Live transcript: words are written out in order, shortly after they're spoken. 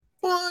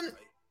one.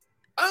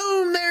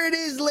 There it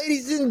is,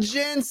 ladies and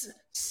gents.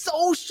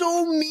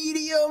 Social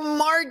media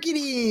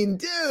marketing.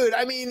 Dude,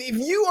 I mean, if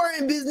you are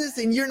in business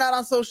and you're not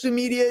on social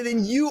media,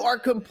 then you are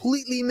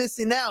completely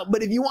missing out.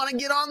 But if you want to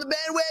get on the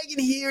bandwagon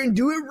here and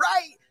do it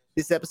right,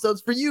 this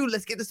episode's for you.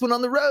 Let's get this one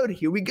on the road.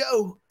 Here we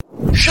go.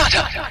 Shut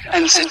up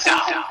and sit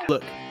down.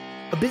 Look,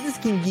 a business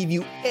can give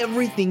you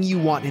everything you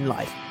want in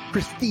life.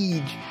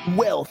 Prestige,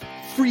 wealth,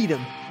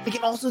 freedom. It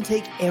can also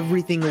take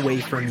everything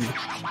away from you.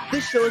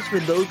 This show is for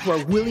those who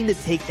are willing to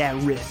take that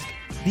risk.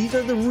 These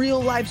are the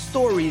real life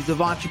stories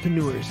of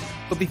entrepreneurs.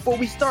 But before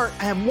we start,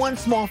 I have one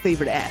small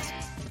favor to ask.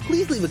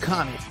 Please leave a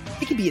comment.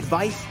 It can be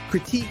advice,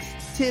 critiques,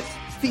 tips,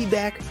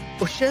 feedback,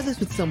 or share this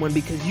with someone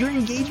because your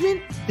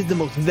engagement is the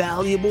most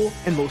valuable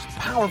and most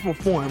powerful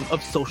form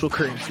of social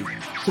currency.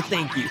 So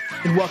thank you,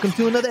 and welcome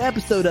to another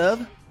episode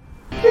of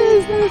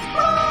Business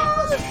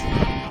Bros.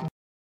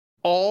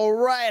 All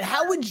right,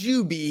 how would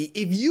you be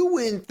if you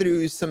went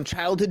through some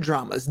childhood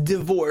dramas,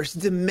 divorce,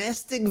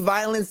 domestic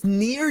violence,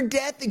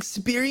 near-death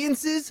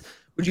experiences?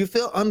 Would you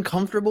feel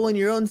uncomfortable in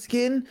your own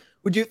skin?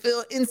 Would you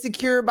feel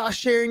insecure about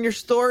sharing your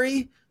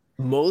story?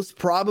 Most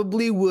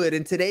probably would,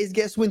 and today's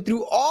guest went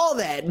through all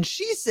that, and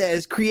she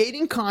says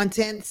creating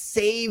content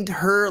saved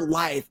her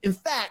life. In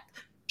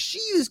fact, she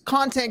used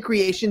content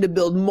creation to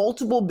build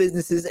multiple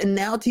businesses and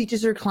now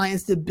teaches her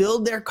clients to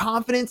build their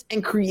confidence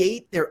and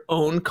create their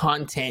own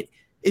content.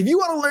 If you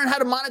want to learn how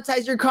to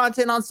monetize your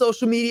content on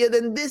social media,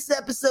 then this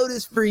episode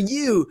is for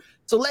you.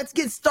 So let's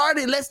get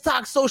started. Let's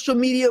talk social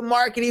media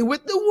marketing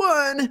with the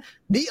one,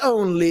 the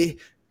only,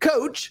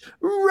 Coach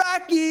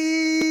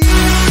Rocky.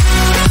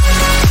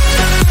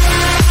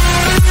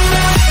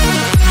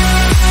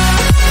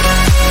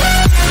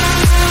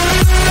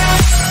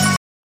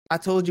 I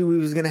told you we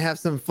was going to have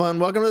some fun.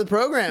 Welcome to the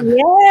program.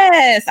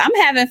 Yes, I'm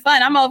having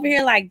fun. I'm over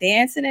here like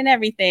dancing and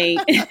everything.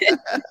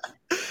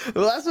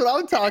 Well, that's what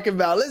I'm talking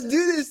about. Let's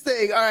do this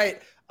thing. All right.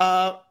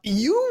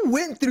 You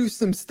went through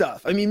some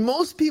stuff. I mean,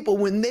 most people,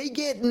 when they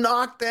get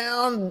knocked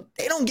down,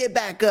 they don't get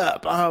back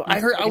up.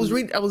 I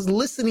was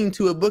listening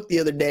to a book the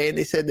other day, and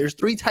they said there's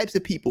three types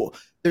of people.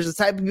 There's the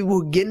type of people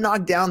who get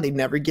knocked down, they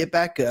never get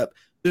back up.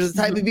 There's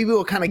the type of people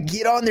who kind of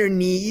get on their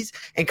knees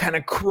and kind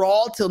of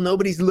crawl till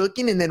nobody's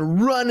looking and then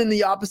run in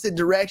the opposite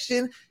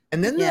direction.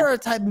 And then there are a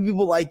type of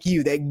people like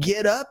you that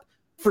get up,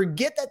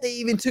 forget that they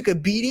even took a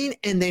beating,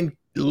 and then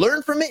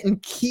learn from it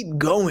and keep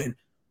going.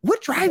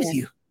 What drives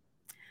you?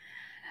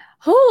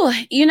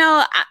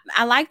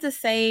 I like to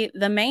say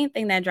the main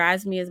thing that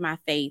drives me is my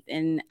faith.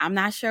 And I'm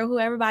not sure who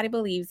everybody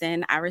believes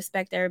in. I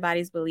respect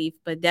everybody's belief,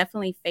 but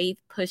definitely faith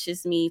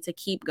pushes me to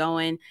keep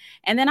going.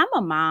 And then I'm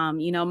a mom.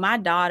 My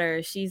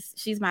daughter,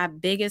 she's my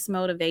biggest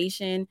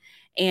motivation.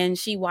 And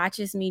she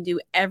watches me do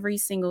every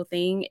single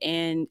thing.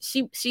 And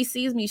she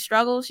sees me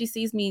struggle. She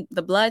sees me,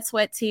 the blood,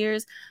 sweat,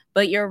 tears.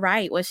 But you're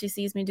right. What she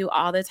sees me do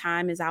all the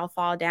time is I'll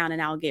fall down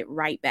and I'll get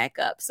right back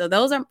up. So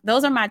those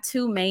are my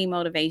two main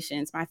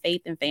motivations, my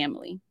faith and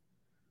family.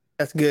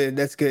 That's good.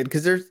 That's good.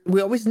 Because we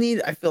always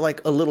need, I feel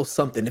like, a little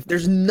something. If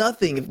there's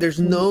nothing, if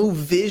there's no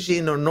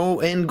vision or no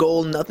end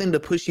goal, nothing to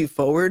push you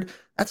forward,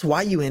 that's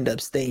why you end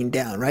up staying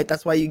down, right?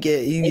 That's why you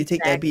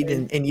take that beat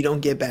and you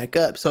don't get back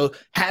up. So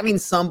having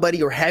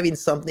somebody or having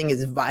something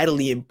is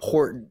vitally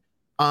important.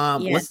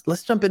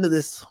 Let's jump into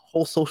this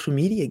whole social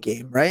media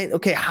game, right?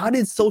 Okay, how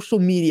did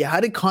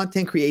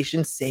content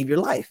creation save your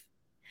life?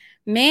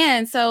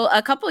 Man, so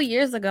a couple of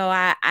years ago,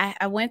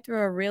 I went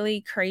through a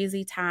really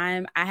crazy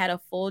time. I had a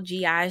full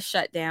GI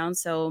shutdown.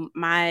 So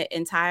my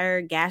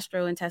entire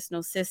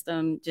gastrointestinal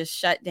system just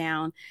shut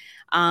down.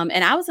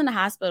 And I was in the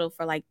hospital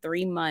for like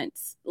 3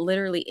 months,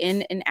 literally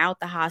in and out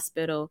the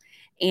hospital.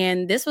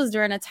 And this was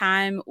during a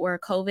time where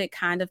COVID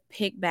kind of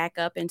picked back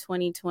up in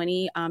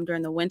 2020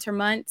 during the winter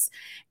months.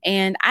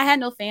 And I had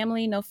no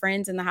family, no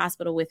friends in the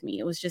hospital with me.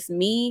 It was just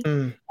me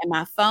and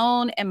my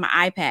phone and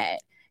my iPad.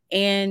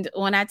 And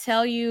when I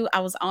tell you I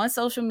was on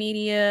social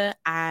media,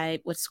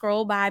 I would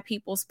scroll by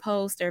people's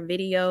posts or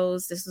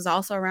videos. This was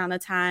also around the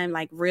time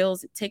like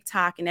Reels,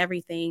 TikTok and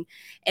everything.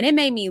 And it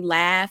made me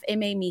laugh. It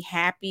made me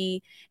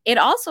happy. It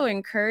also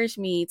encouraged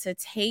me to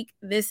take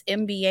this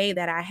MBA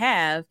that I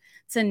have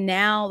to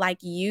now like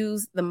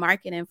use the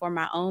marketing for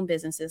my own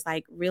businesses,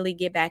 like really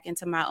get back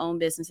into my own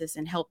businesses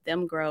and help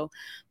them grow.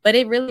 But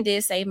it really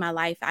did save my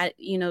life.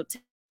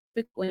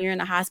 When you're in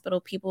the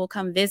hospital, people will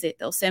come visit.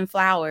 They'll send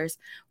flowers.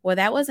 Well,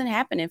 that wasn't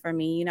happening for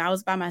me. I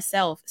was by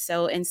myself.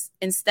 So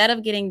instead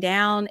of getting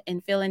down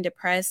and feeling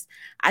depressed,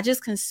 I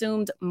just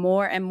consumed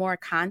more and more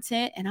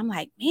content. And I'm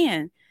like,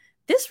 man,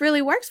 this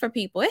really works for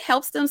people. It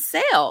helps them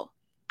sell.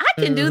 I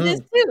can do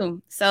this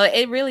too. So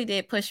it really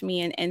did push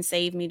me and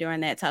save me during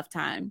that tough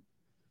time.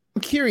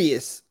 I'm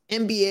curious,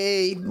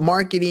 MBA,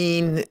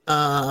 marketing,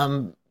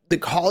 the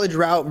college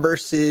route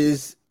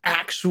versus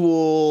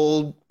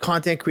actual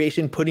content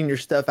creation, putting your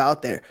stuff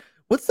out there.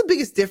 What's the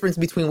biggest difference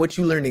between what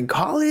you learned in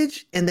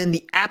college and then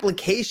the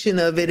application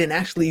of it and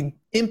actually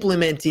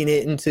implementing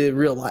it into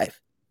real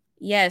life?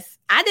 Yes,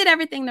 I did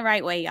everything the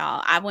right way,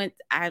 y'all.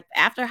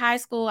 After high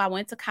school, I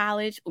went to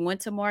college,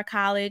 went to more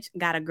college,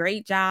 got a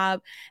great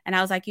job, and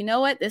I was like, you know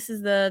what? This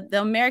is the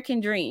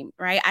American dream,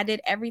 right? I did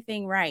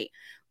everything right.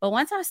 But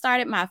once I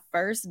started my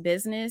first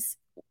business,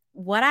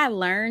 what I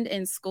learned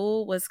in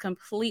school was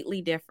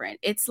completely different.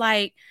 It's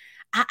like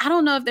I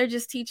don't know if they're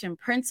just teaching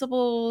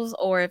principles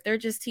or if they're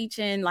just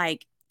teaching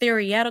like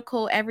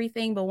theoretical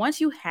everything, but once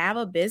you have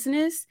a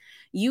business,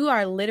 you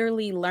are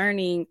literally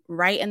learning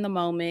right in the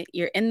moment.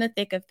 You're in the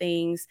thick of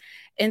things.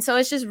 And so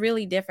it's just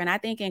really different. I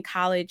think in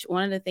college,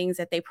 one of the things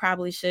that they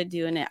probably should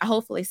do, and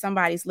hopefully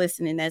somebody's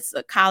listening that's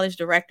a college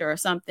director or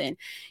something,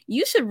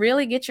 you should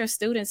really get your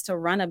students to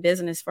run a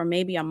business for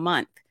maybe a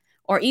month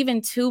or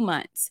even 2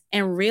 months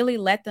and really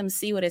let them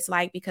see what it's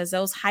like, because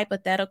those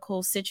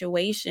hypothetical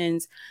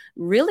situations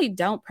really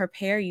don't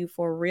prepare you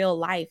for real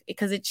life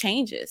because it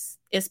changes,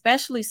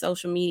 especially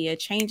social media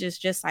changes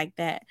just like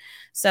that.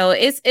 So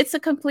it's a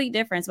complete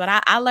difference,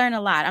 but I learn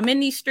a lot. I'm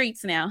in these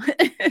streets now.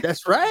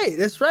 That's right.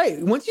 That's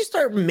right. Once you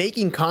start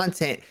making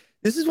content,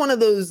 this is one of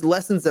those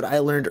lessons that I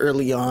learned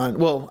early on.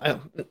 Well,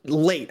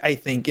 late, I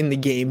think, in the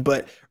game,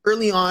 but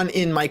early on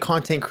in my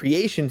content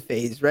creation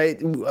phase,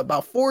 right?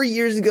 About 4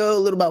 years ago, a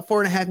little about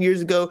 4.5 years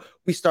ago,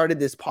 we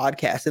started this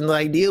podcast. And the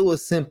idea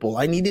was simple.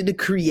 I needed to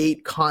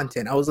create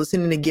content. I was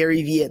listening to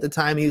Gary Vee at the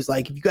time. He was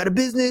like, if you got a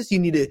business, you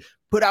need to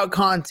put out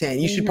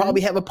content. You should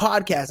probably have a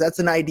podcast. That's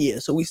an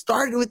idea. So we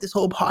started with this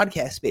whole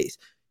podcast space.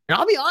 And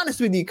I'll be honest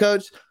with you,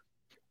 coach,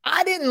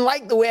 I didn't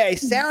like the way I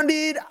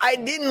sounded. I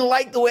didn't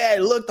like the way I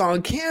looked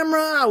on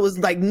camera. I was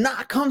like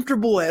not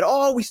comfortable at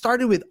all. We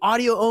started with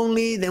audio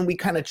only, then we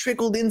kind of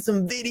trickled in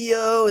some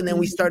video, and then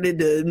we started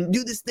to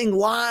do this thing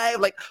live,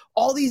 like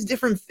all these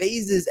different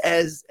phases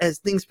as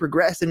things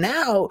progress. And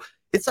now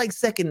it's like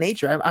second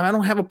nature. I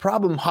don't have a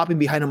problem hopping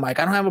behind a mic.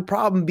 I don't have a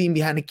problem being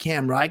behind a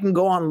camera. I can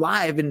go on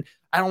live, and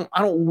I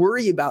don't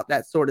worry about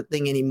that sort of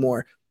thing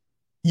anymore.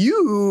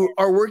 You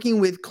are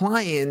working with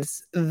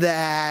clients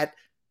that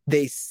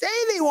they say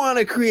they want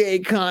to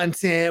create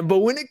content, but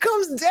when it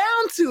comes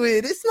down to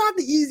it, it's not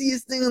the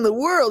easiest thing in the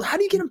world. How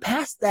do you get them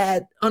past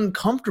that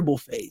uncomfortable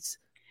phase?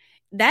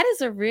 That is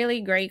a really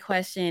great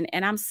question.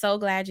 And I'm so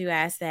glad you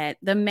asked that.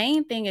 The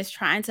main thing is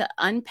trying to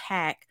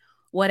unpack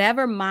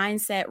whatever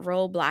mindset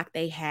roadblock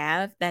they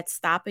have that's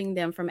stopping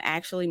them from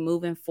actually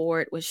moving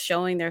forward with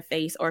showing their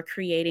face or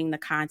creating the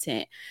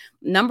content.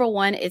 Number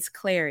one, it's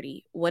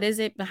clarity. What is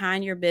it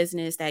behind your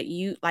business that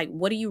you like?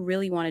 What do you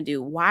really want to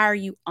do? Why are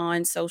you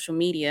on social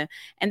media?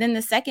 And then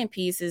the second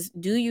piece is,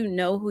 do you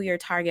know who your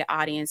target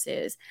audience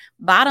is?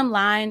 Bottom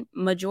line,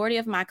 majority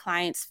of my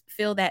clients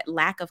feel that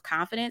lack of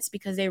confidence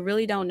because they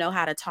really don't know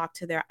how to talk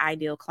to their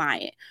ideal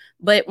client.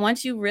 But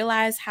once you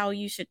realize how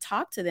you should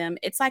talk to them,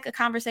 it's like a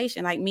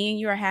conversation like me and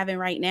you are having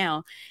right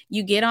now.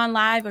 You get on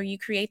live or you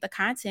create the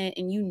content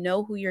and you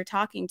know who you're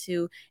talking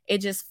to, it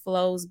just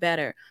flows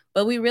better.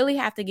 But we really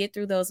have to get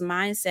through those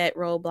mindset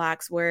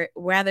roadblocks where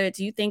rather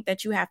do you think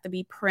that you have to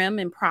be prim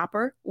and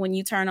proper when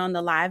you turn on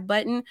the live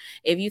button?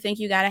 If you think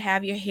you got to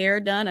have your hair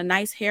done, a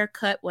nice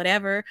haircut,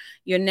 whatever,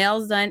 your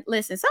nails done.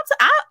 Listen,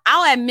 sometimes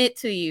I'll admit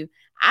to you,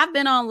 I've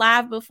been on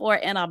live before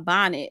in a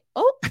bonnet.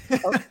 Oh,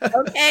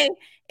 okay.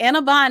 In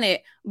a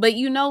bonnet. But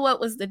you know what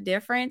was the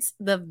difference?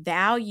 The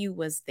value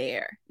was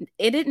there.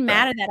 It didn't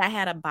matter that I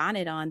had a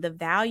bonnet on. The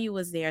value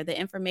was there. The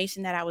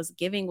information that I was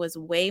giving was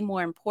way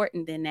more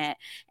important than that.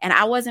 And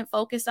I wasn't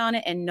focused on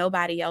it, and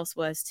nobody else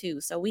was too.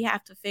 So we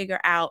have to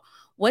figure out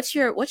what's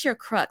your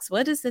crux?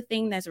 What is the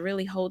thing that's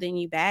really holding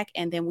you back?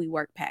 And then we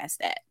work past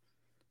that.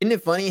 Isn't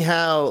it funny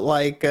how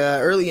like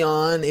early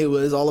on it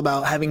was all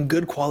about having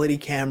good quality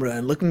camera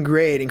and looking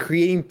great and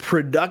creating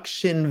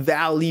production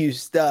value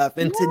stuff,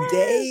 and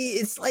today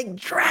it's like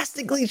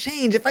drastically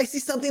changed. If I see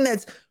something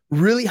that's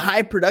really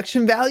high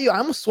production value, I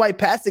almost swipe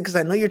past it because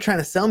I know you're trying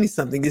to sell me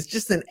something. It's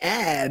just an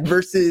ad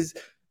versus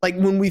like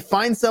when we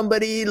find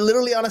somebody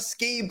literally on a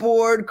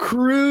skateboard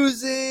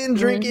cruising,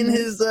 drinking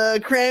his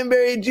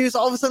cranberry juice,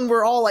 all of a sudden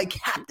we're all like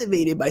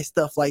captivated by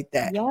stuff like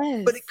that.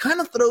 Yes. But it kind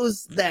of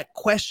throws that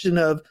question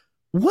of,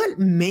 what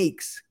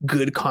makes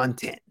good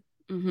content?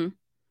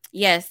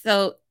 Yes.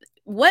 So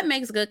what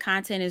makes good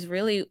content is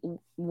really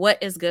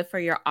what is good for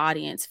your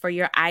audience, for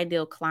your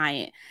ideal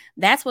client.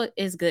 That's what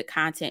is good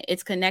content.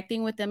 It's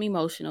connecting with them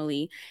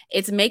emotionally.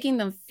 It's making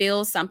them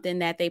feel something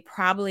that they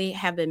probably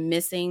have been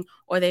missing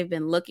or they've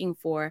been looking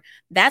for.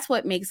 That's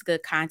what makes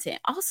good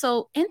content.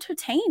 Also,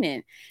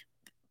 entertaining.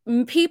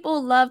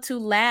 People love to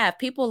laugh.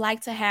 People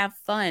like to have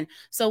fun.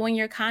 So when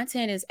your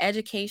content is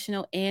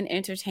educational and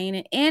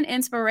entertaining and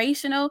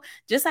inspirational,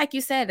 just like you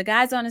said, the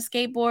guy's on a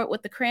skateboard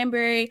with the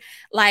cranberry,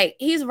 like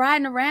he's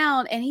riding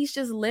around and he's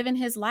just living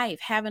his life,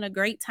 having a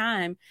great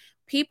time.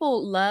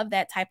 People love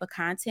that type of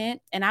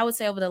content. And I would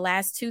say over the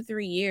last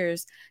 2-3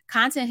 years,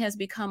 content has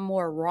become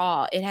more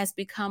raw. It has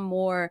become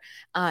more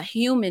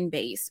human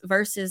based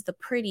versus the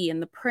pretty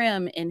and the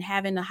prim and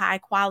having the high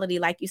quality,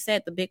 like you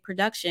said, the big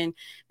production.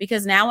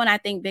 Because now when I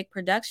think big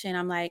production,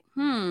 I'm like,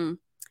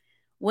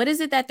 what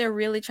is it that they're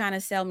really trying to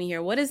sell me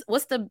here?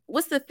 What's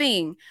the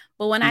thing?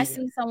 But when I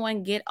see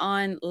someone get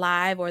on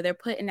live or they're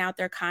putting out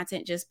their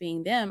content just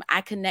being them,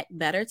 I connect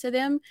better to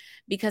them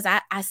because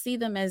I see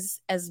them as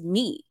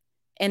me.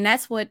 And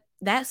that's what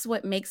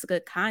makes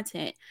good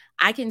content.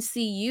 I can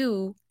see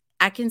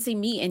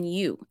me and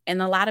you.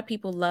 And a lot of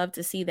people love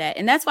to see that.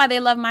 And that's why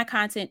they love my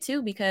content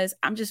too, because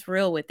I'm just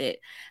real with it.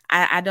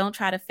 I don't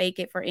try to fake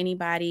it for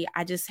anybody.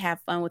 I just have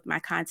fun with my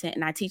content,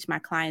 and I teach my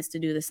clients to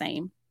do the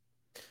same.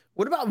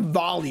 What about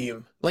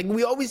volume? Like,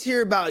 we always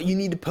hear about you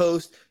need to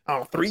post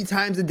 3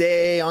 times a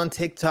day on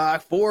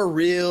TikTok, 4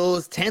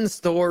 reels, 10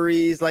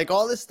 stories, like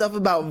all this stuff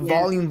about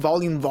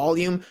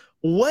volume.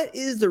 What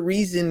is the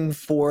reason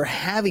for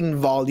having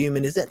volume?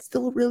 And is that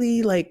still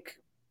really like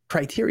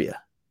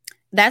criteria?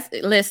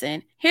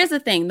 Listen, here's the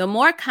thing. The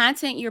more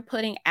content you're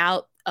putting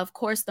out, of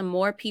course, the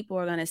more people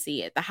are going to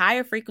see it. The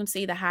higher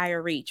frequency, the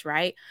higher reach,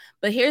 right?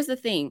 But here's the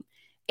thing.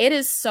 It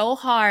is so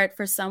hard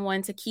for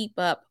someone to keep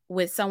up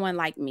with someone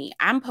like me.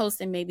 I'm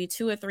posting maybe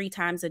 2 or 3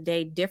 times a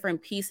day,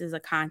 different pieces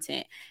of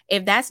content.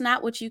 If that's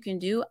not what you can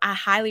do, I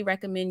highly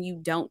recommend you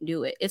don't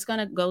do it. It's going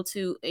to go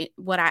to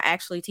what I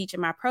actually teach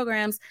in my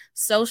programs,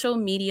 social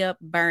media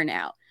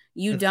burnout.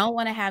 You don't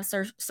want to have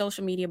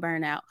social media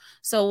burnout.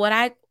 So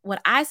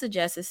what I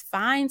suggest is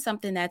find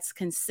something that's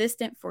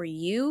consistent for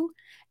you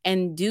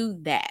and do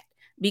that,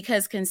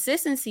 because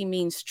consistency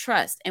means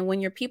trust. And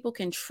when your people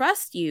can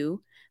trust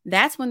you,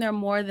 that's when they're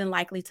more than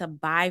likely to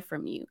buy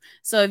from you.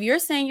 So if you're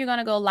saying you're going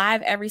to go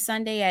live every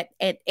Sunday at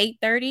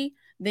 8:30,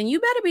 then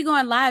you better be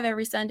going live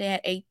every Sunday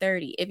at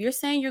 8:30. If you're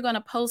saying you're going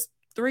to post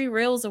 3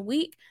 reels a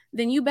week,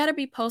 then you better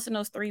be posting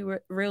those 3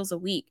 reels a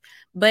week.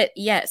 But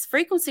yes,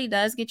 frequency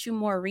does get you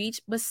more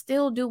reach, but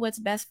still do what's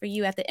best for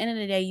you. At the end of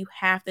the day, you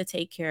have to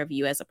take care of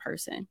you as a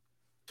person.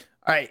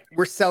 All right,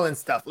 we're selling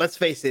stuff. Let's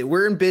face it.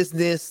 We're in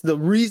business. The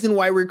reason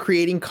why we're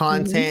creating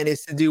content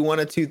is to do one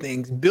of 2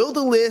 things: build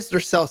a list or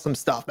sell some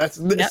stuff. That's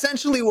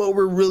essentially what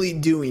we're really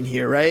doing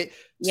here, right?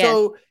 Yes.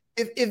 So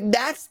if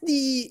that's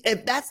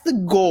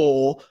the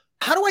goal,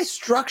 how do I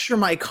structure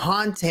my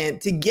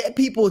content to get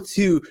people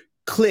to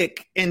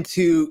click and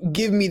to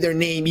give me their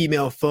name,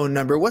 email, phone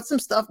number? What's some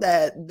stuff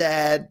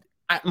that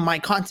my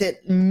content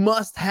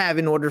must have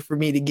in order for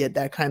me to get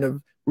that kind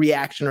of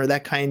reaction or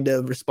that kind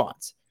of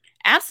response?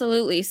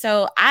 Absolutely.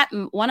 So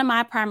one of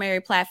my primary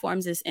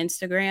platforms is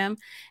Instagram,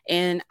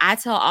 and I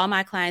tell all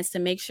my clients to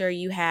make sure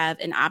you have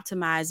an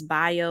optimized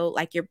bio,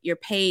 like your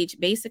page.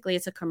 Basically,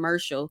 it's a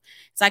commercial.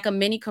 It's like a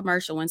mini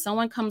commercial. When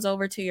someone comes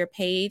over to your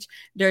page,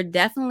 they're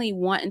definitely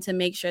wanting to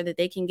make sure that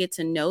they can get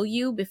to know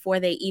you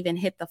before they even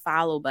hit the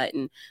follow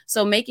button.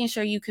 So making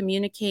sure you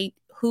communicate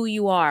who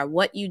you are,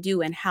 what you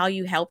do, and how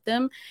you help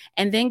them,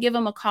 and then give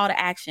them a call to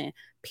action.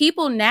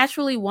 People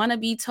naturally want to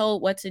be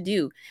told what to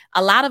do.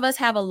 A lot of us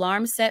have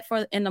alarms set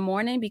for in the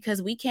morning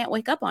because we can't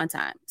wake up on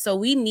time. So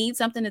we need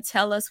something to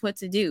tell us what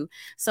to do.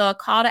 So a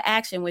call to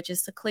action, which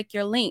is to click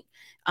your link,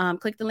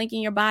 click the link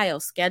in your bio,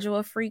 schedule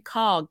a free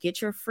call,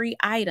 get your free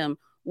item,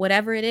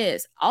 whatever it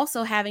is.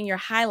 Also having your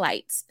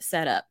highlights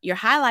set up. Your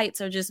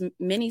highlights are just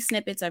mini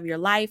snippets of your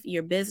life,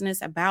 your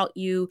business, about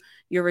you,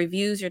 your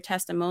reviews, your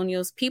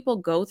testimonials. People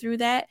go through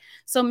that.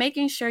 So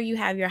making sure you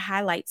have your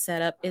highlights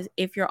set up is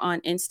if you're on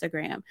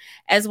Instagram,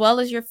 as well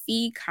as your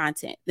feed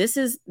content. This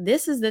is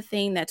the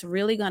thing that's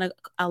really going to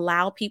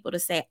allow people to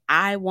say,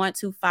 I want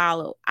to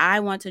follow. I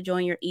want to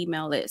join your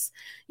email list.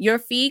 Your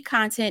feed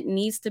content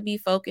needs to be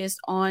focused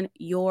on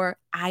your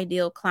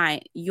ideal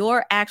client,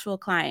 your actual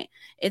client.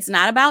 It's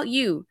not about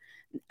you.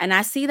 And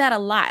I see that a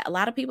lot. A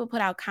lot of people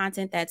put out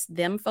content that's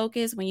them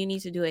focused when you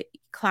need to do it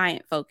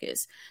client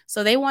focused.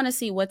 So they want to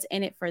see what's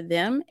in it for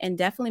them, and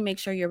definitely make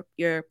sure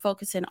you're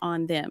focusing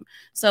on them.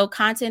 So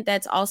content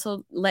that's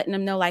also letting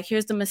them know, like,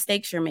 here's the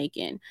mistakes you're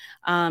making.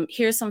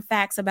 Here's some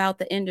facts about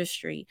the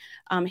industry.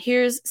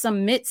 Here's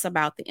some myths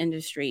about the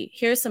industry.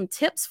 Here's some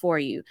tips for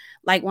you.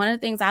 Like, one of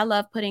the things I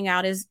love putting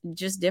out is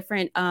just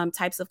different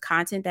types of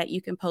content that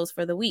you can post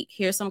for the week.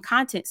 Here's some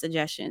content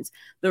suggestions.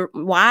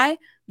 Why?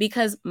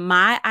 Because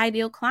my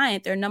ideal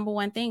client, their number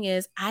one thing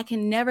is, I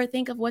can never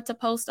think of what to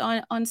post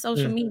on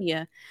social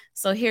media.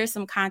 So here's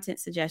some content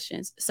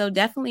suggestions. So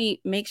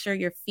definitely make sure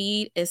your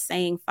feed is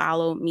saying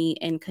follow me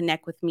and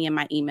connect with me in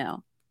my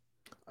email.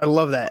 I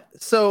love that.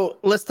 So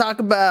let's talk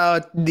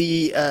about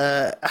the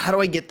how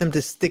do I get them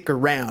to stick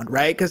around,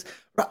 right? Because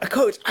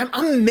Coach,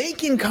 I'm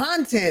making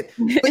content,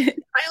 but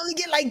I only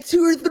get like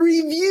 2 or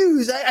 3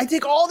 views. I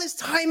take all this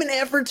time and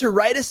effort to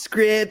write a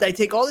script. I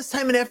take all this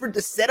time and effort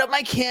to set up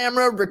my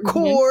camera,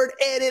 record,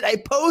 edit. I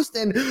post,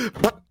 and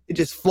it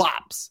just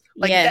flops.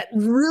 Like, that's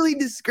really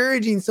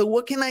discouraging. So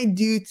what can I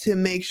do to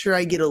make sure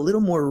I get a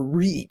little more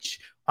reach,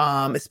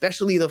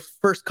 especially the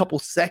first couple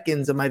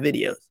seconds of my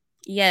videos?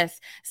 Yes.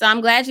 So I'm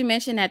glad you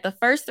mentioned that. The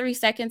first 3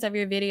 seconds of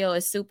your video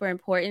is super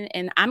important.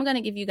 And I'm going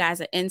to give you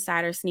guys an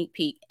insider sneak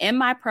peek. In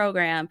my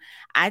program,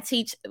 I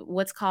teach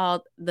what's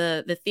called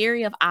the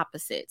theory of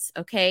opposites.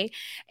 Okay.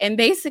 And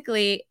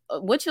basically,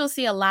 what you'll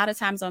see a lot of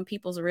times on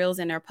people's reels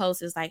and their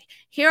posts is like,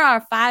 here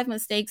are 5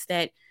 mistakes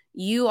that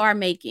you are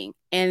making.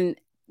 And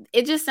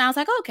it just sounds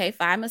like, okay,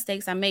 5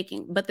 mistakes I'm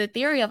making. But the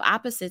theory of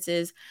opposites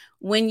is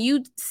when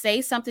you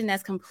say something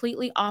that's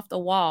completely off the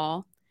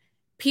wall,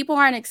 people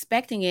aren't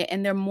expecting it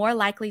and they're more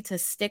likely to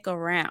stick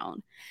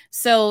around.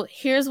 So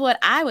here's what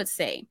I would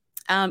say.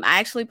 I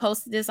actually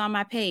posted this on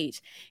my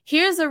page.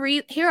 Here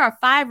are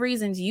 5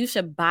 reasons you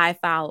should buy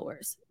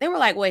followers. They were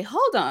like, wait,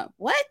 hold on.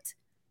 What?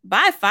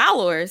 Buy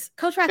followers?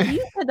 Coach Rocky,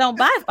 you said don't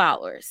buy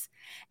followers.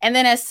 And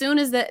then as soon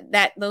as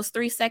those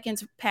 3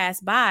 seconds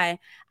passed by,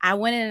 I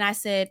went in and I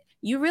said,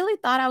 you really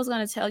thought I was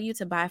going to tell you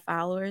to buy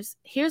followers?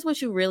 Here's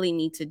what you really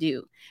need to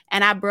do.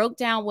 And I broke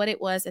down what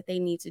it was that they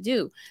need to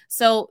do.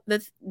 So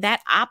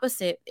that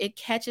opposite, it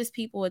catches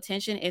people's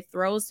attention. It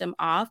throws them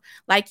off.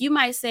 Like you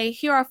might say,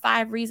 here are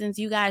 5 reasons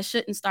you guys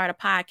shouldn't start a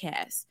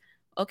podcast.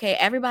 Okay,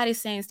 everybody's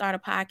saying start a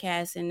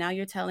podcast, and now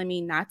you're telling me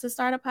not to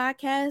start a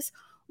podcast?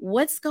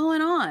 What's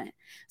going on?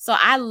 So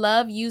I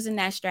love using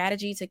that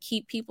strategy to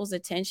keep people's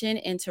attention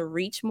and to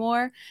reach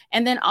more.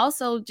 And then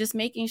also just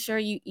making sure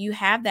you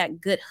have that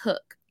good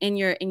hook in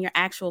your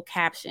actual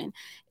caption,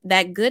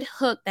 that good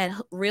hook that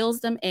reels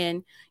them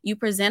in. You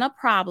present a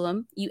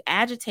problem, you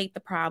agitate the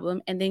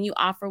problem, and then you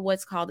offer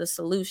what's called a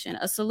solution.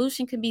 A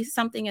solution could be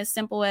something as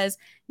simple as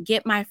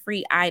get my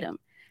free item.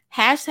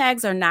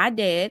 Hashtags are not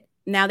dead.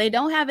 Now, they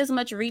don't have as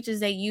much reach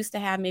as they used to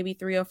have maybe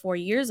 3 or 4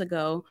 years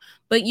ago,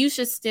 but you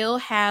should still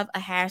have a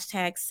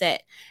hashtag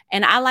set.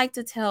 And I like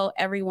to tell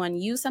everyone,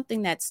 use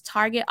something that's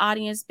target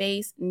audience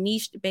based,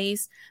 niche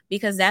based,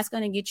 because that's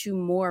going to get you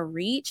more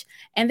reach.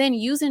 And then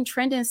using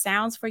trending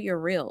sounds for your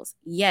reels.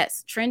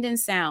 Yes, trending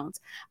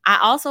sounds. I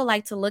also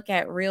like to look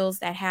at reels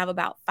that have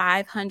about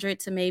 500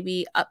 to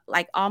maybe up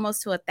like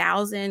almost to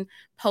 1,000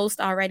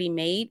 posts already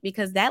made,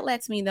 because that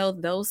lets me know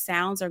those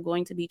sounds are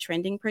going to be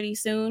trending pretty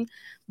soon.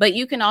 But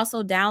you can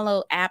also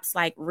download apps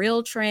like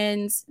Real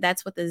Trends.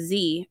 That's with a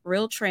Z,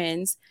 Real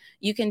Trends.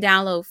 You can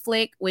download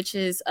Flick, which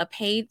is a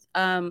paid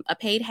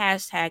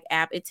hashtag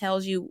app. It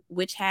tells you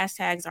which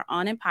hashtags are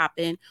on and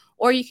popping.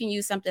 Or you can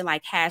use something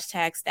like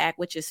Hashtag Stack,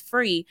 which is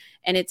free,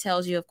 and it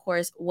tells you, of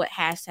course, what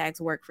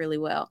hashtags work really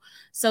well.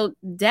 So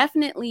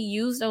definitely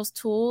use those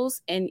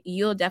tools, and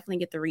you'll definitely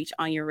get the reach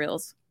on your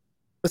reels.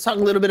 Let's talk a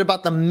little bit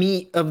about the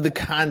meat of the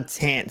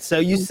content. So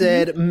you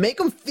said make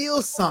them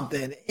feel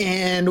something,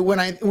 and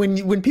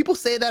when people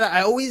say that,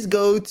 I always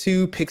go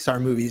to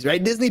Pixar movies,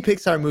 right? Disney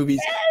Pixar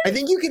movies. Yes. I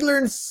think you can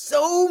learn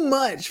so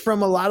much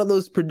from a lot of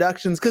those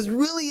productions, because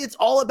really it's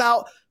all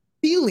about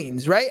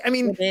feelings, right? I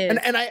mean, and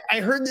I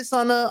heard this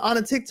on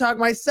a TikTok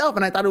myself,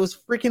 and I thought it was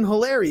freaking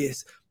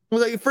hilarious.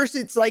 Like, first,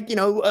 it's like,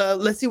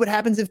 let's see what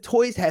happens if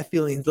toys have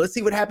feelings. Let's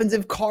see what happens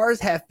if cars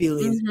have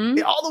feelings.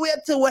 All the way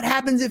up to what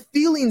happens if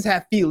feelings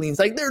have feelings.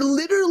 Like, they're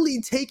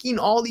literally taking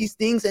all these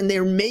things and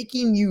they're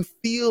making you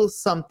feel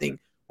something.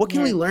 What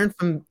can we learn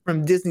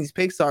from Disney's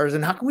Pixar's,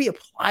 and how can we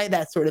apply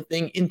that sort of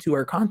thing into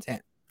our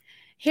content?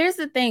 Here's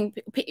the thing.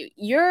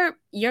 Your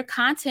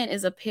content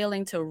is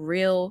appealing to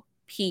real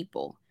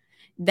people.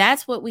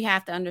 That's what we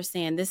have to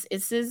understand. This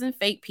isn't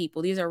fake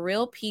people. These are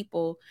real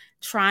people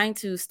trying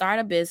to start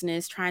a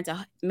business, trying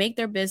to make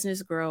their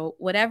business grow.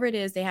 Whatever it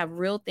is, they have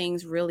real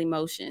things, real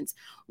emotions.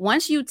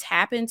 Once you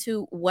tap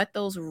into what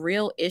those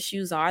real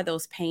issues are,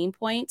 those pain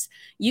points,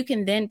 you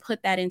can then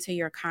put that into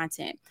your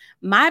content.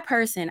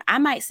 I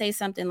might say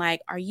something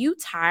like, are you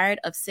tired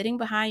of sitting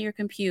behind your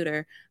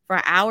computer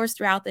for hours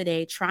throughout the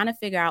day, trying to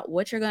figure out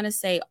what you're going to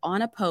say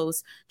on a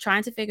post,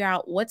 trying to figure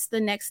out what's the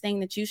next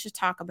thing that you should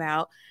talk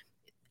about?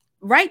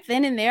 Right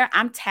then and there,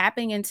 I'm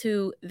tapping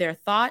into their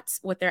thoughts,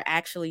 what they're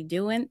actually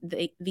doing,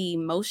 the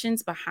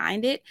emotions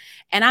behind it.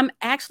 And I'm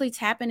actually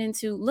tapping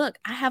into, look,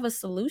 I have a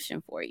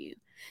solution for you.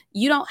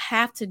 You don't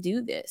have to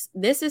do this.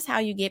 This is how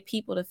you get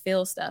people to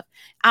feel stuff.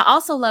 I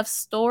also love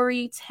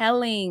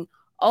storytelling.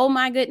 Oh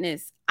my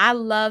goodness. I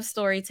love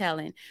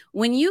storytelling.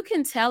 When you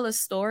can tell a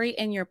story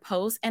in your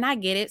post, and I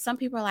get it. Some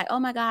people are like, oh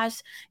my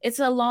gosh, it's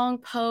a long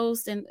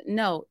post. And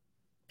no,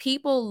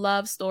 people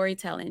love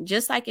storytelling.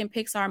 Just like in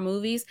Pixar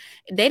movies,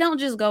 they don't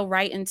just go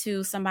right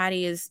into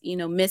somebody is,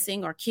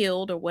 missing or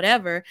killed or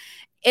whatever.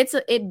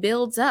 It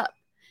builds up.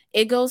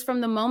 It goes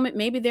from the moment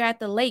maybe they're at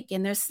the lake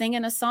and they're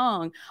singing a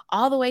song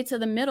all the way to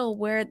the middle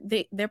where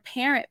their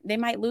parent, they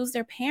might lose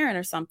their parent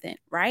or something,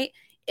 right?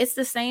 It's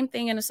the same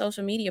thing in a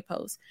social media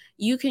post.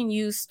 You can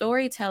use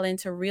storytelling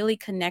to really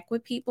connect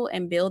with people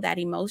and build that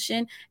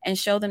emotion and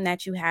show them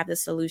that you have the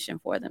solution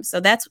for them.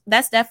 So that's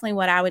definitely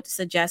what I would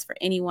suggest for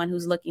anyone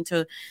who's looking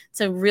to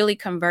really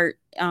convert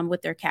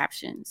with their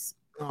captions.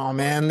 Oh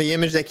man, the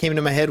image that came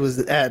to my head was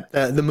at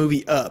the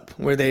movie Up,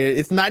 where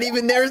there's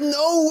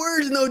no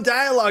words, no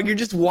dialogue. You're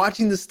just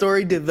watching the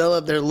story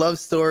develop, their love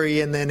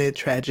story, and then it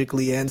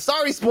tragically ends.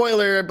 Sorry,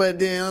 spoiler, but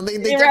they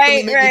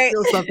definitely make you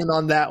feel something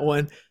on that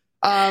one.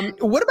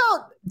 What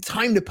about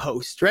time to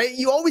post, right?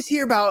 You always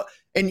hear about,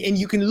 and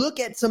you can look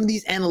at some of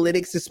these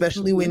analytics,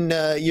 especially when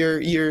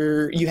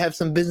you have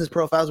some business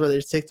profiles, whether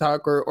it's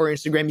TikTok or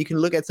Instagram. You can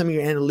look at some of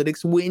your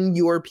analytics when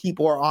your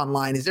people are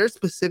online. Is there a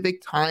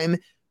specific time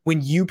when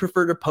you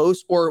prefer to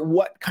post, or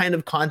what kind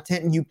of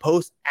content you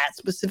post at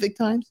specific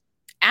times?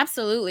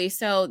 Absolutely.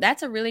 So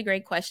that's a really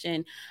great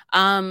question.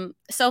 A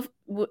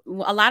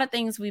lot of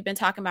things we've been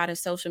talking about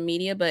is social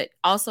media, but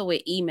also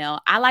with email.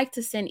 I like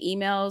to send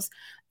emails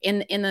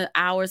in the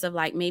hours of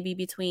like maybe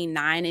between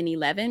 9 and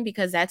 11,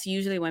 because that's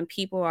usually when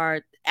people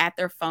are at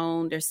their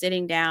phone, they're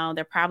sitting down,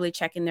 they're probably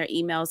checking their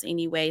emails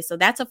anyway. So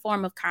that's a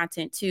form of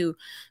content too.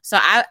 So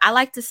I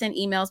like to send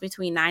emails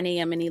between 9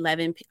 a.m. and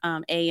 11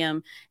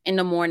 a.m. in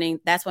the morning.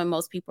 That's when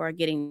most people are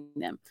getting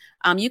them.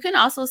 You can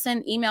also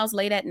send emails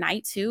late at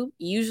night too,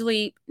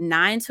 usually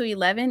 9 to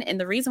 11. And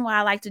the reason why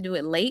I like to do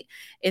it late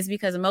is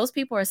because most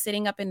people are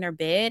sitting up in their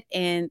bed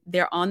and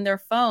they're on their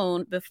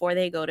phone before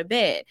they go to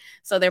bed.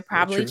 So they're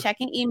probably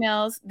checking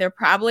emails. They're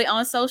probably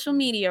on social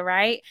media,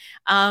 right?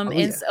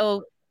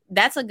 So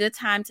that's a good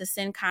time to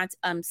send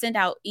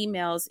out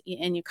emails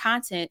and your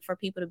content for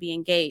people to be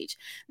engaged.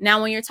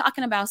 Now, when you're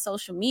talking about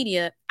social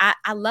media,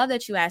 I love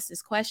that you asked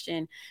this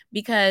question,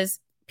 because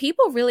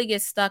people really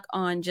get stuck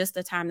on just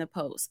the time to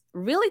post.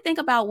 Really think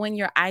about when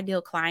your ideal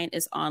client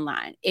is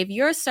online. If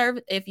your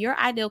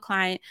ideal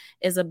client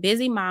is a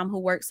busy mom who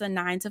works a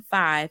 9 to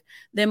 5,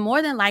 then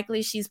more than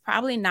likely she's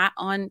probably not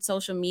on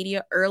social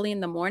media early in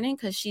the morning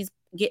because she's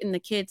getting the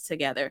kids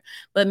together.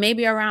 But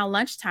maybe around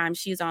lunchtime,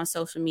 she's on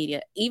social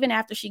media. Even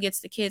after she gets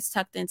the kids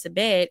tucked into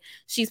bed,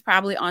 she's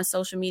probably on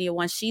social media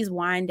once she's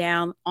wind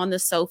down on the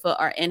sofa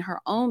or in her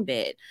own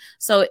bed.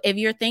 So if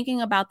you're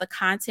thinking about the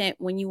content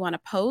when you want to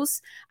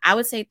post, I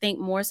would say think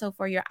more so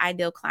for your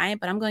ideal client.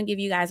 But I'm going to give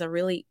you guys a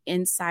really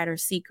insider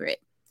secret.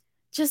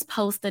 Just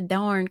post the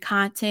darn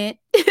content.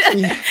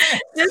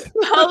 Just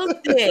post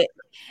it.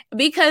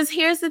 Because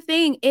here's the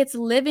thing, it's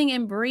living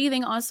and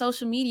breathing on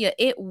social media.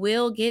 It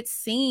will get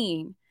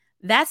seen.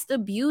 That's the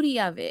beauty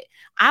of it.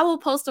 I will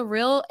post a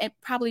reel and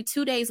probably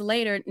 2 days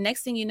later,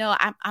 next thing you know,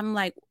 I'm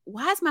like,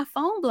 why is my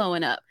phone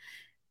blowing up?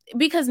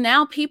 Because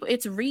now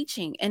it's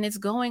reaching and it's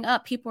going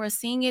up. People are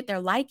seeing it.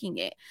 They're liking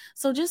it.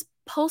 So just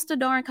post the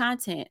darn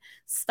content.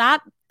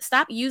 Stop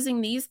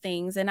using these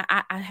things. And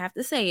I have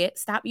to say it,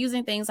 stop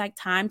using things like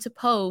time to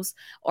post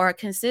or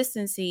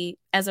consistency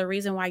as a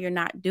reason why you're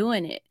not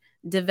doing it.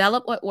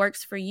 Develop what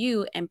works for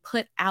you and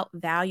put out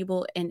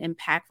valuable and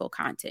impactful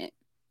content.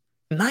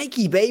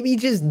 Nike, baby,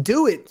 just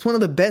do it. It's one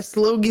of the best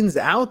slogans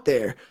out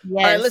there. Yes.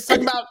 All right, let's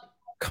talk about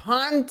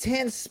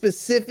content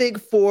specific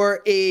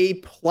for a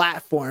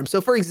platform. So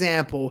for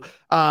example,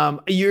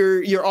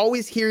 you're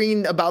always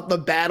hearing about the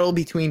battle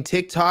between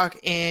TikTok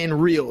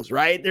and Reels,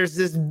 right? There's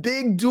this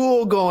big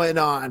duel going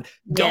on.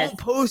 Yes. Don't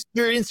post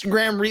your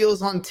Instagram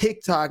Reels on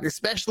TikTok,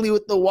 especially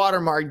with the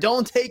watermark.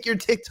 Don't take your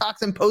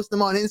TikToks and post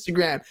them on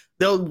Instagram.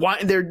 They'll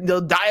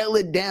dial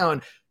it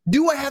down.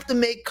 Do I have to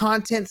make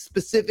content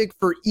specific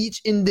for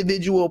each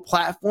individual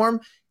platform?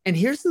 And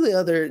here's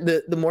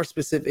the more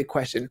specific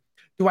question.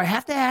 Do I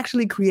have to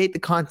actually create the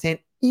content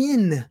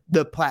in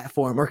the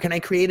platform, or can I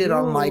create it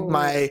on like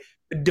my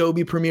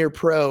Adobe Premiere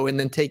Pro and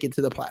then take it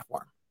to the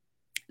platform?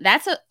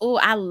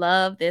 I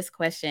love this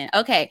question.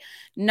 Okay.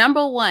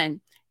 Number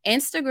one,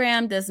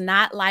 Instagram does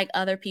not like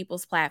other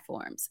people's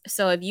platforms.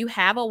 So if you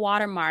have a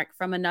watermark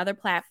from another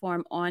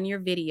platform on your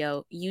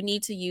video, you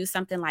need to use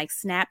something like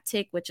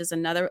SnapTik, which is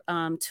another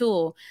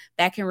tool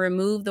that can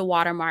remove the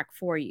watermark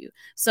for you.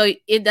 So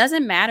it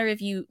doesn't matter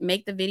if you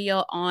make the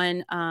video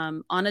on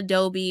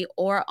Adobe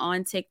or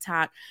on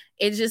TikTok.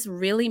 It just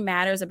really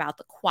matters about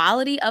the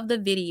quality of the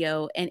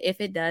video and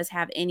if it does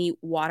have any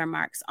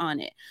watermarks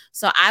on it.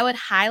 So I would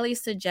highly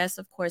suggest,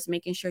 of course,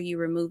 making sure you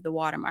remove the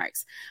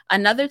watermarks.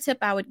 Another tip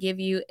I would give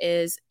you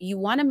is you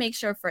want to make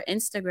sure for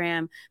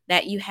Instagram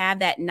that you have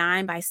that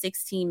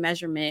 9:16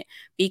 measurement,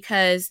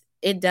 because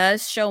it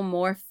does show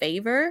more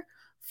favor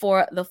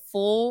for the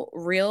full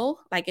reel.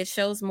 Like it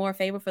shows more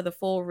favor for the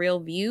full reel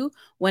view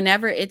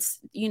whenever it's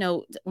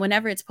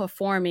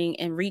performing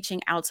and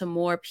reaching out to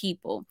more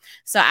people.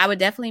 So I would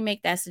definitely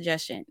make that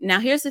suggestion. Now,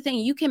 here's the thing.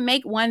 You can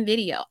make one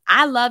video.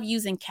 I love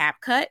using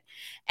CapCut,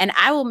 and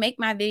I will make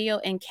my video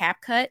in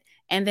CapCut.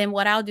 And then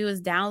what I'll do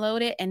is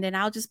download it, and then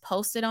I'll just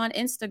post it on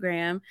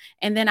Instagram,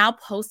 and then I'll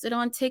post it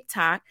on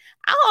TikTok.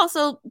 I'll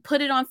also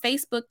put it on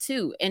Facebook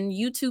too, and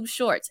YouTube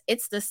Shorts.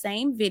 It's the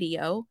same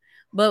video,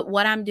 but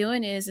what I'm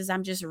doing is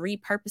I'm just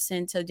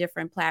repurposing to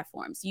different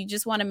platforms. You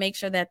just want to make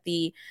sure that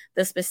the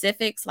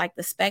specifics, like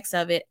the specs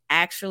of it,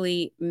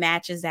 actually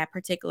matches that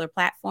particular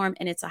platform,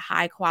 and it's a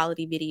high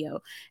quality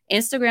video.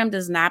 Instagram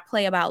does not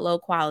play about low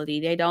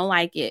quality. They don't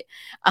like it.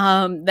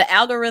 The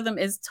algorithm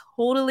is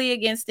totally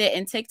against it,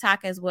 and TikTok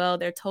as well.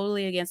 They're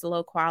totally against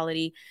low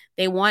quality.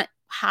 They want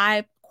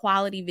high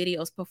quality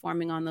videos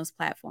performing on those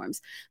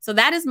platforms. So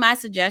that is my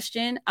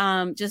suggestion.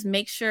 Just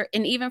make sure,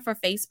 and even for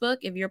Facebook,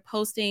 if you're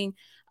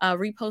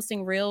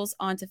reposting reels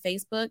onto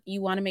Facebook,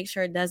 you want to make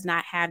sure it does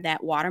not have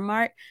that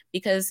watermark,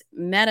 because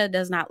Meta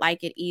does not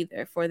like it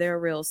either for their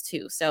reels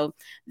too. So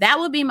that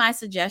would be my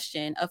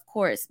suggestion, of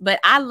course.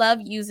 But I love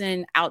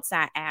using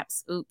outside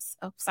apps. Oops.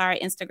 Oh, sorry,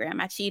 Instagram.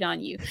 I cheat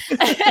on you.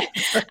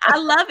 I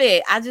love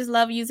it. I just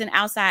love using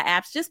outside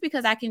apps just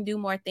because I can do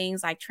more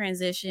things like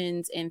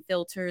transitions and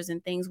filters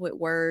and things with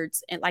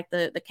words and like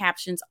the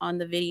captions on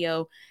the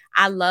video.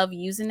 I love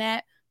using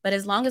that. But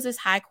as long as it's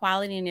high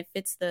quality and it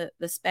fits the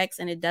specs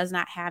and it does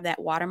not have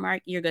that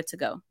watermark, you're good to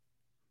go.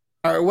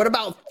 All right, what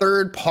about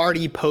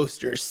third-party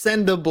posters,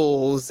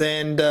 Sendables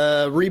and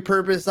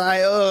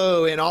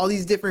Repurpose.io and all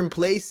these different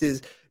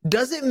places?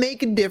 Does it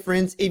make a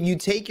difference if you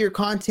take your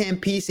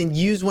content piece and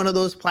use one of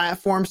those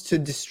platforms to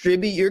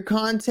distribute your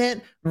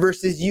content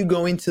versus you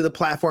going to the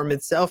platform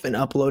itself and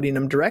uploading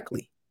them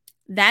directly?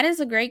 That is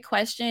a great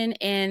question.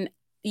 And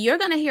you're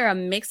going to hear a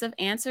mix of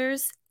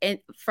answers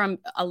from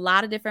a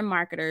lot of different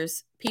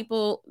marketers.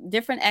 People,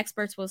 different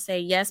experts will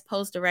say, yes,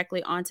 post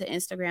directly onto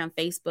Instagram,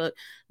 Facebook.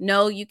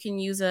 No, you can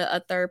use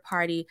a third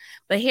party.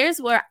 But here's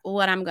what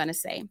I'm going to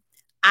say.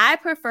 I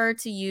prefer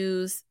to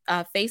use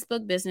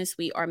Facebook Business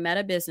Suite or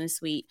Meta Business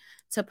Suite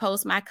to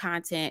post my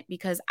content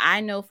because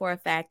I know for a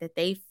fact that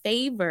they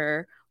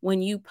favor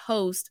when you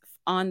post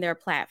on their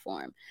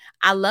platform.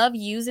 I love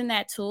using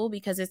that tool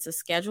because it's a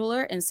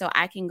scheduler. And so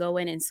I can go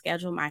in and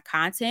schedule my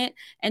content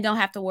and don't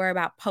have to worry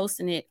about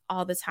posting it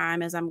all the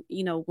time as I'm,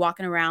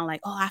 walking around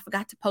like, oh, I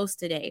forgot to post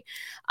today.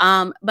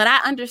 But I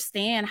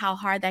understand how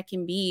hard that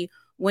can be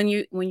when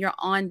you're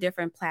on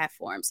different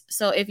platforms.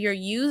 So if you're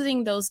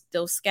using those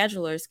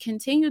schedulers,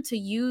 continue to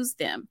use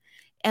them.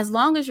 As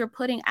long as you're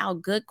putting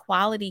out good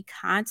quality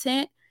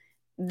content,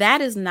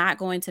 that is not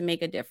going to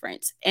make a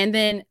difference. And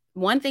then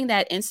one thing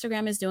that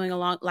Instagram is doing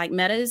like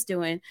Meta is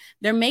doing,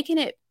 they're making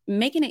it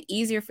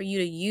easier for you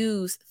to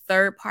use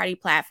third-party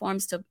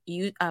platforms to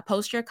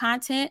post your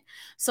content.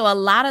 So a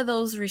lot of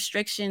those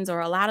restrictions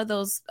or a lot of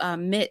those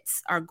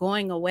myths are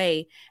going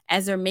away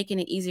as they're making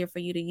it easier for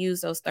you to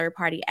use those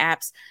third-party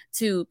apps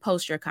to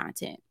post your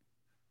content.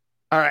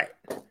 All right.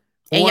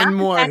 And one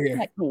more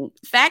here.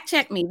 Fact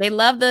check me. They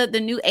love the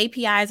new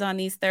APIs on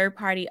these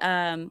third-party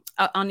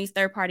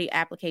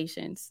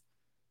applications.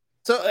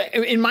 So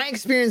in my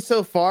experience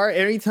so far,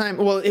 anytime,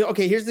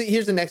 okay, here's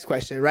the next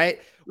question, right?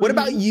 What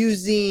about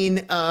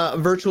using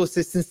virtual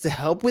assistants to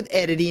help with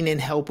editing and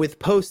help with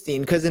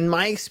posting? Because in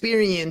my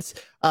experience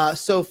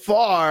so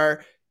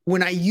far,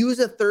 when I use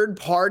a third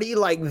party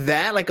like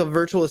that, like a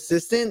virtual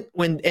assistant,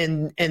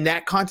 and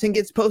that content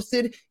gets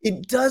posted,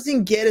 it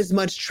doesn't get as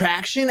much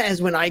traction as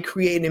when I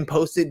create and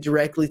post it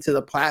directly to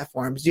the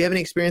platforms. Do you have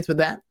any experience with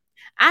that?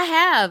 I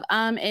have,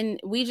 and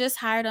we just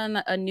hired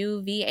on a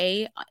new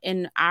VA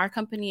in our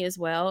company as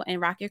well, in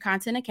Rock Your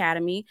Content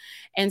Academy.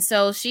 And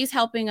so she's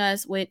helping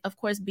us with, of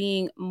course,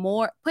 putting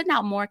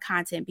out more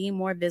content, being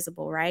more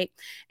visible, right?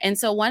 And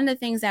so one of the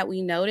things that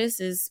we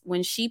notice is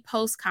when she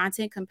posts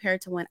content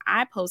compared to when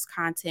I post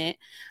content,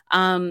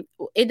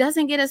 it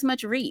doesn't get as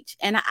much reach.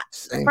 And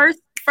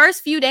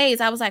first few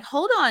days, I was like,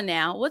 hold on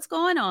now, what's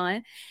going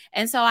on?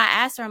 And so I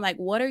asked her, I'm like,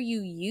 what are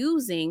you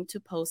using to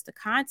post the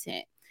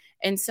content?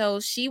 And so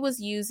she was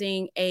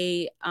using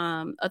a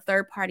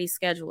third-party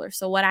scheduler.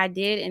 So what I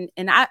did,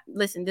 and I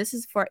listen, this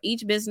is for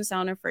each business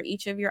owner, for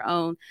each of your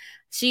own.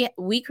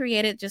 We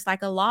created just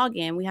like a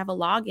login. We have a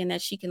login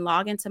that she can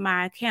log into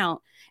my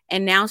account,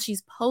 and now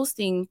she's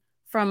posting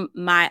from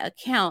my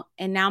account,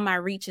 and now my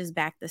reach is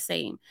back the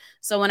same.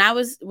 So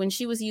when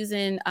she was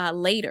using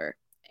Later,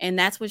 and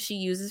that's what she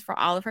uses for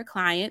all of her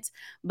clients.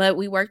 But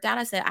we worked out,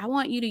 I said, I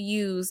want you to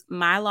use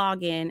my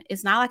login.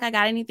 It's not like I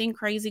got anything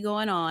crazy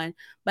going on,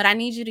 but I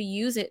need you to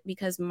use it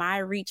because my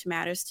reach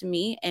matters to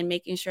me and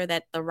making sure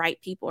that the right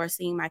people are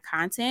seeing my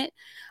content.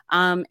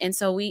 And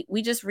so we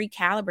just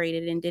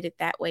recalibrated and did it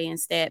that way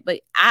instead. But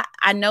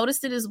I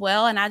noticed it as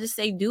well. And I just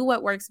say, do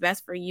what works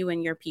best for you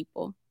and your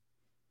people.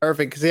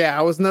 Perfect. Because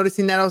I was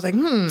noticing that. I was like,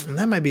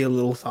 that might be a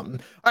little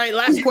something. All right,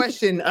 last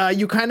question.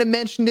 You kind of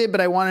mentioned it, but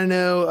I want to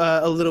know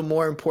a little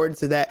more importance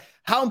to that.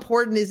 How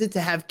important is it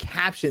to have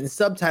captions,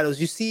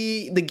 subtitles? You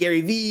see the Gary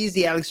V's,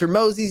 the Alex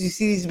Hormozis, you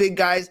see these big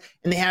guys,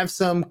 and they have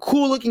some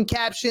cool looking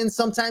captions.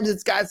 Sometimes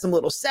it's got some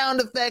little sound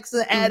effects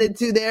added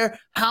to there.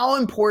 How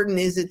important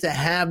is it to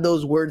have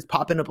those words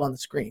popping up on the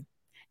screen?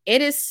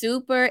 It is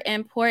super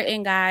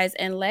important, guys.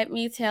 And let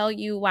me tell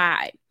you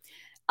why.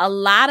 A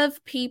lot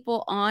of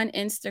people on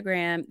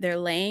Instagram, they're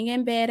laying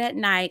in bed at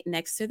night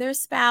next to their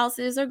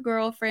spouses or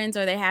girlfriends,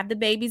 or they have the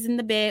babies in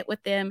the bed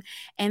with them,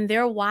 and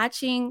they're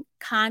watching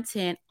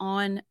content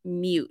on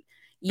mute.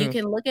 You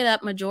can look it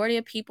up. Majority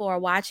of people are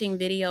watching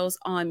videos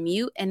on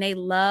mute, and they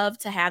love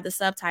to have the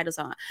subtitles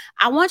on.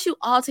 I want you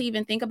all to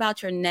even think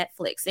about your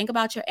Netflix. Think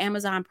about your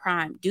Amazon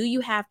Prime. Do you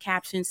have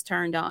captions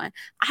turned on?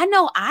 I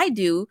know I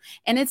do.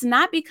 And it's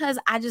not because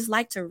I just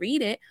like to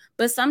read it,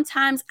 but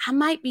sometimes I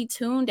might be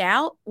tuned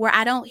out where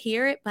I don't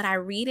hear it, but I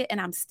read it and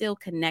I'm still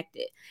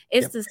connected.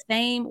 It's the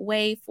same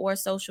way for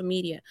social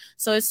media.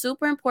 So it's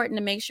super important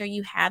to make sure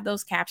you have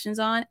those captions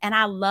on. And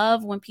I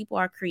love when people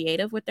are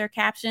creative with their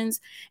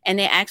captions and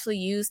they actually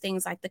use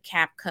things like the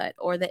CapCut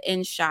or the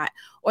InShot,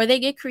 or they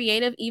get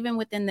creative even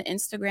within the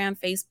Instagram,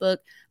 Facebook,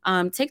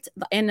 TikTok,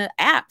 and the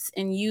apps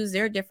and use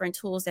their different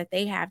tools that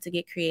they have to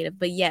get creative.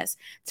 But yes,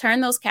 turn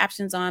those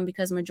captions on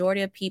because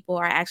majority of people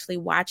are actually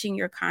watching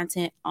your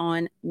content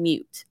on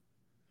mute.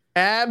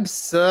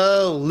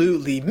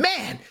 Absolutely,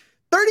 man.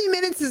 30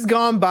 minutes has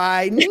gone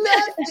by.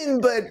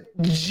 Nothing but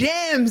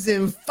gems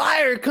and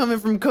fire coming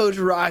from Coach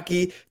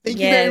Rocky. Thank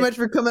you very much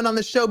for coming on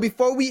the show.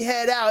 Before we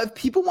head out, if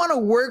people want to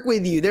work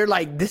with you, they're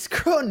like, this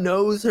girl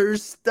knows her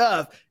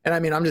stuff. And I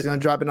mean, I'm just going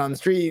to drop it on the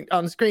screen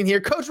here.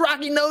 Coach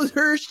Rocky knows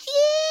her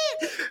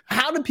shit.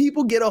 How do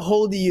people get a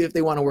hold of you if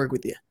they want to work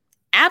with you?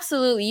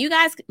 Absolutely. You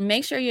guys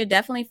make sure you're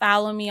definitely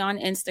following me on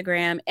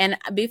Instagram. And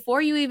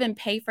before you even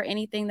pay for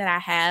anything that I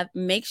have,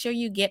 make sure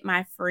you get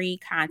my free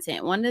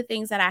content. One of the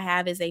things that I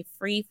have is a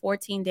free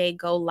 14-day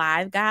go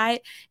live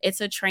guide.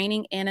 It's a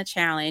training and a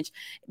challenge.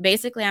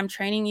 Basically, I'm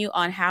training you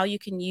on how you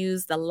can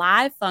use the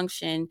live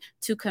function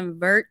to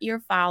convert your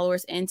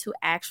followers into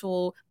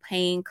actual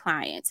paying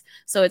clients.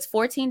 So it's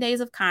 14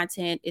 days of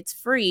content. It's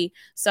free.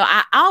 So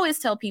I always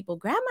tell people,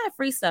 grab my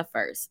free stuff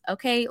first.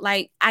 Okay.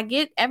 Like I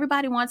get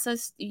everybody wants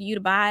you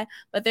to buy,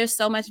 but there's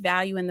so much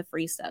value in the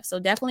free stuff. So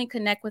definitely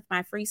connect with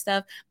my free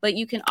stuff, but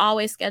you can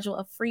always schedule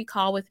a free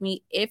call with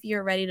me if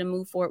you're ready to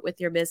move forward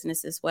with your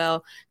business as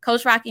well.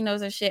 Coach Rocky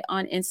knows her shit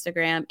on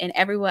Instagram and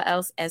everywhere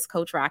else as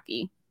Coach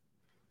Rocky.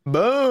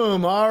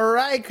 Boom. All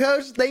right,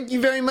 Coach. Thank you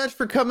very much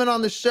for coming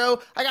on the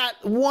show. I got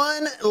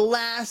one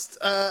last,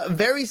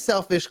 very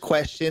selfish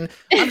question.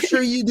 I'm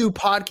sure you do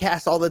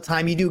podcasts all the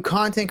time. You do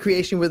content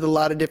creation with a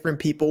lot of different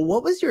people.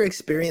 What was your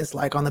experience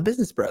like on the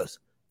Business Bros?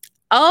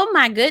 Oh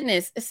my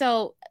goodness.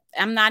 So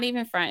I'm not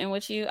even fronting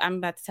with you. I'm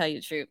about to tell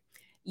you the truth.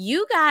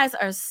 You guys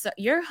are,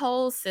 your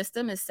whole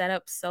system is set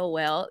up so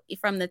well,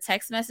 from the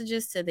text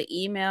messages to the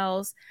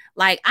emails.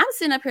 Like I'm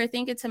sitting up here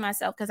thinking to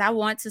myself, because I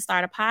want to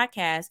start a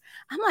podcast.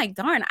 I'm like,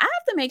 darn, I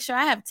have to make sure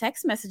I have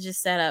text messages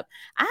set up.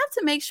 I have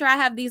to make sure I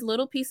have these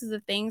little pieces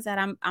of things that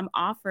I'm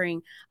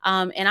offering.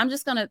 And I'm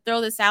just going to throw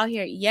this out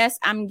here. Yes,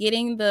 I'm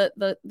getting the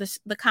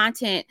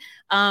content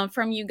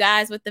from you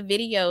guys with the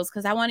videos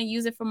because I want to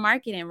use it for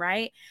marketing,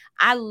 right?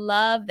 I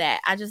love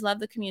that. I just love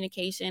the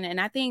communication. And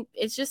I think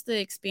it's just the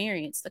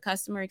experience, the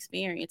customer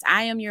experience.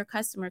 I am your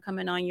customer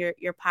coming on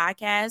your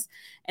podcast.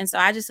 And so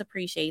I just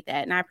appreciate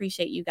that. And I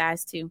appreciate you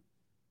guys too.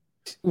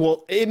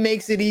 Well, it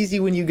makes it easy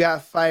when you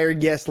got fire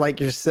guests like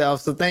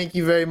yourself. So thank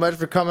you very much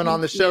for coming on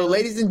the show.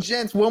 Ladies and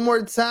gents, one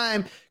more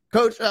time,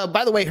 Coach,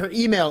 by the way, her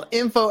email,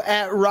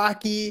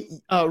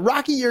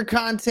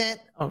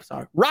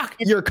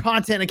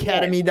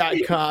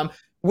 rockyourcontentacademy.com.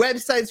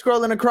 Website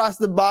scrolling across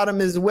the bottom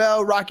as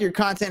well,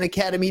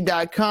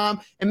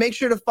 rockyourcontentacademy.com. And make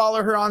sure to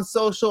follow her on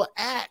social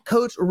at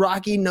Coach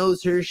Rocky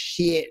Knows Her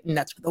Shit. And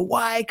that's with a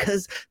Y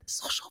because the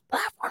social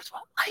platforms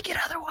won't like it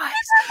otherwise.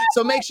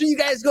 So make sure you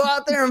guys go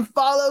out there and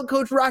follow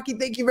Coach Rocky.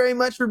 Thank you very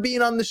much for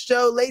being on the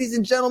show. Ladies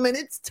and gentlemen,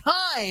 it's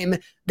time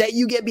that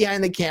you get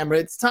behind the camera.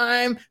 It's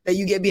time that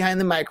you get behind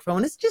the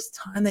microphone. It's just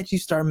time that you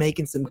start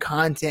making some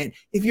content.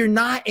 If you're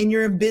not and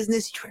you're in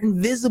business, you're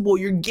invisible.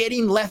 You're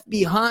getting left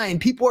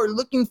behind. People are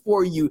looking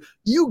for you.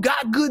 You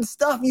got good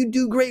stuff. You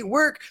do great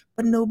work,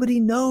 but nobody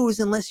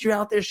knows unless you're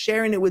out there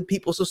sharing it with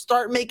people. So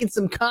start making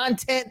some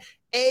content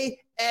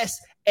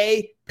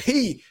ASAP.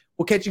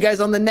 We'll catch you guys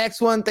on the next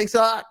one. Thanks a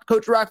lot,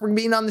 Coach Rock, for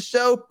being on the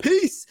show.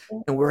 Peace.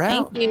 And we're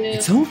out. Thank you.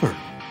 It's over.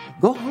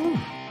 Go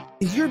home.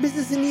 Is your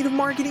business in need of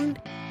marketing?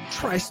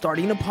 Try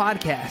starting a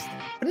podcast,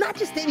 but not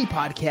just any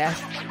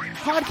podcast.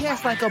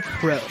 Podcast like a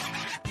pro.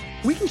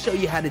 We can show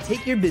you how to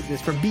take your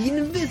business from being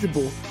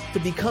invisible to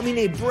becoming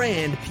a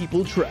brand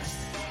people trust.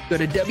 Go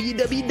to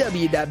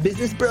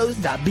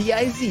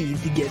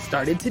www.businessbros.biz to get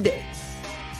started today.